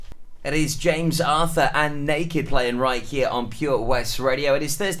It is James Arthur and Naked playing right here on Pure West Radio. It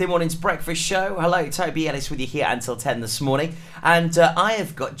is Thursday morning's breakfast show. Hello, Toby Ellis with you here until 10 this morning. And I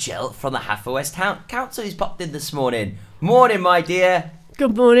have got Jill from the Hwest Council who's popped in this morning. Morning, my dear.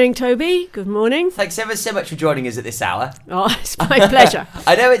 Good morning, Toby. Good morning. Thanks ever so much for joining us at this hour. Oh, it's my pleasure.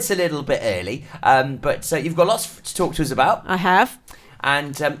 I know it's a little bit early, but you've got lots to talk to us about. I have.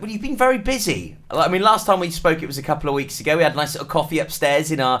 And well, you've been very busy. I mean, last time we spoke, it was a couple of weeks ago. We had a nice little coffee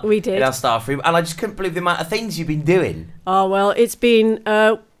upstairs in our staff room, and I just couldn't believe the amount of things you've been doing. Oh, well, it's been,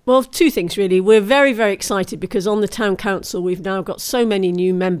 two things really. We're very, very excited because on the town council, we've now got so many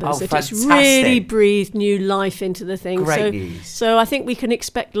new members that fantastic. It's really breathed new life into the thing. Great news. So I think we can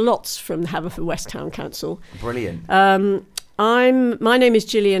expect lots from the Hwest Town Council. Brilliant. My name is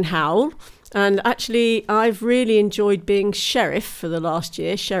Gillian Howell. And actually, I've really enjoyed being sheriff for the last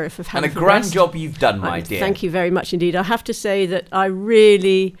year, sheriff of Haverfordwest. And a grand job you've done, my dear. Thank you very much indeed. I have to say that I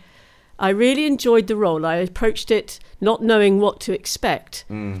really enjoyed the role. I approached it not knowing what to expect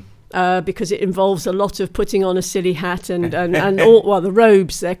because it involves a lot of putting on a silly hat and all, the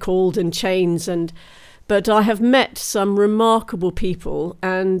robes they're called and chains. But I have met some remarkable people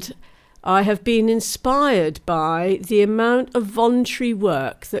and I have been inspired by the amount of voluntary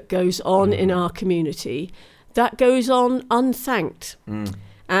work that goes on in our community that goes on unthanked.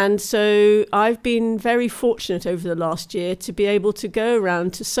 And so I've been very fortunate over the last year to be able to go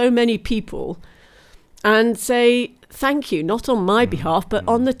around to so many people and say thank you, not on my behalf, but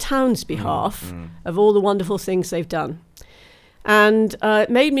on the town's behalf of all the wonderful things they've done. And it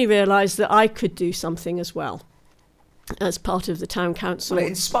made me realise that I could do something as well. As part of the town council. Well, it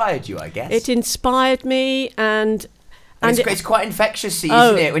inspired you, I guess. It inspired me and it's quite infectious,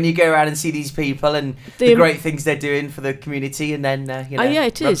 isn't it, when you go around and see these people and the great things they're doing for the community, and then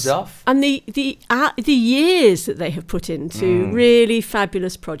it rubs is. Off. And the years that they have put into really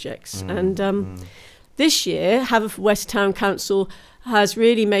fabulous projects. And this year, Haverfordwest Town Council has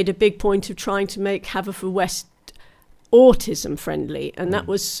really made a big point of trying to make Haverfordwest autism friendly, and that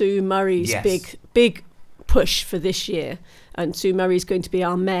was Sue Murray's big push for this year, and Sue Murray is going to be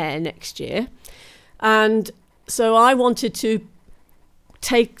our mayor next year. And so I wanted to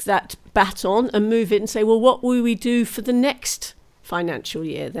take that baton and move it and say, well, what will we do for the next financial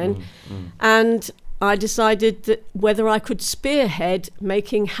year then? And I decided that whether I could spearhead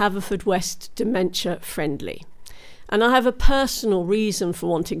making Haverfordwest dementia friendly. And I have a personal reason for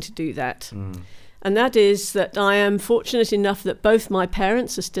wanting to do that. And that is that I am fortunate enough that both my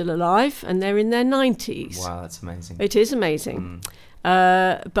parents are still alive and they're in their 90s. Wow, that's amazing. It is amazing.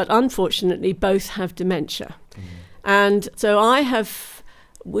 But unfortunately, both have dementia. And so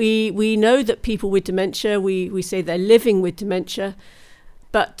we know that people with dementia, we say they're living with dementia,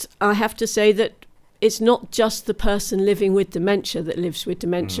 but I have to say that it's not just the person living with dementia that lives with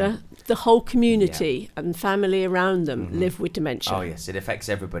dementia. The whole community and family around them live with dementia. Oh yes, it affects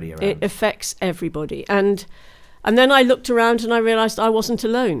everybody around. It affects everybody. And then I looked around and I realised I wasn't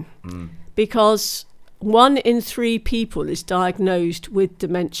alone because 1 in 3 people is diagnosed with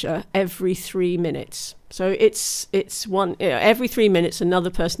dementia every 3 minutes. So it's one every 3 minutes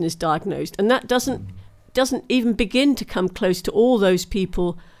another person is diagnosed, and that doesn't even begin to come close to all those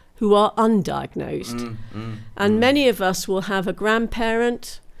people who are undiagnosed. And many of us will have a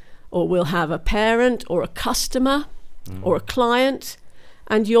grandparent, or we'll have a parent or a customer or a client,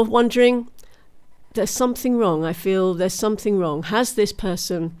 and you're wondering, there's something wrong. I feel there's something wrong. Has this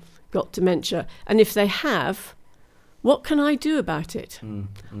person got dementia? And if they have, what can I do about it?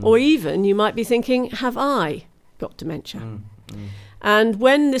 Or even you might be thinking, have I got dementia? And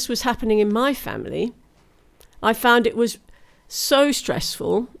when this was happening in my family, I found it was so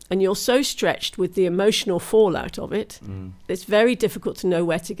stressful, and you're so stretched with the emotional fallout of it, it's very difficult to know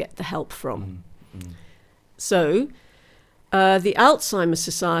where to get the help from. So the Alzheimer's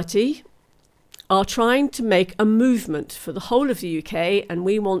Society are trying to make a movement for the whole of the UK, and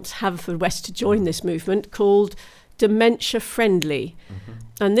we want Haverfordwest to join this movement, called Dementia Friendly.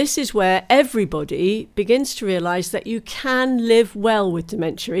 And this is where everybody begins to realise that you can live well with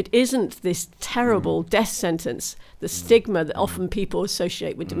dementia. It isn't this terrible death sentence, the stigma that often people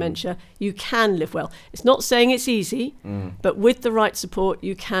associate with dementia. You can live well. It's not saying it's easy, but with the right support,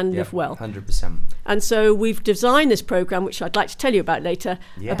 you can live well. 100%. And so we've designed this programme, which I'd like to tell you about later,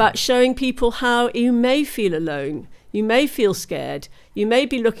 about showing people how you may feel alone, you may feel scared, you may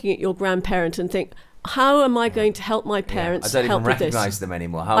be looking at your grandparent and think, how am I going to help my parents I don't help even with this? recognise them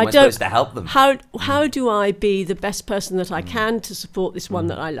anymore. How am I supposed to help them? How do I be the best person that I can to support this one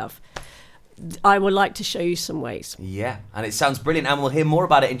that I love? I would like to show you some ways. Yeah, and it sounds brilliant, and we'll hear more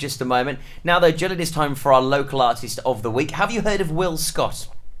about it in just a moment. Now, though, Jill, it is time for our local artist of the week. Have you heard of Will Scott?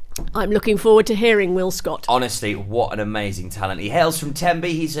 I'm looking forward to hearing Will Scott. Honestly, what an amazing talent. He hails from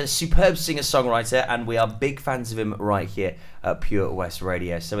Tenby. He's a superb singer-songwriter, and we are big fans of him right here at Pure West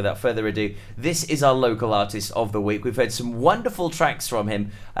Radio. So without further ado, this is our local artist of the week. We've heard some wonderful tracks from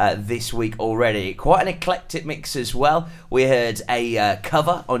him this week already. Quite an eclectic mix as well. We heard a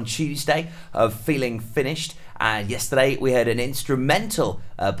cover on Tuesday of Feeling Finished. And yesterday we heard an instrumental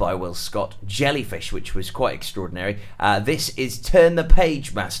by Will Scott, Jellyfish, which was quite extraordinary. This is Turn the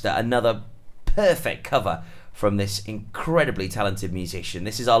Page Master, another perfect cover from this incredibly talented musician.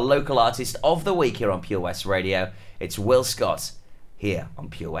 This is our local artist of the week here on Pure West Radio. It's Will Scott here on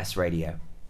Pure West Radio.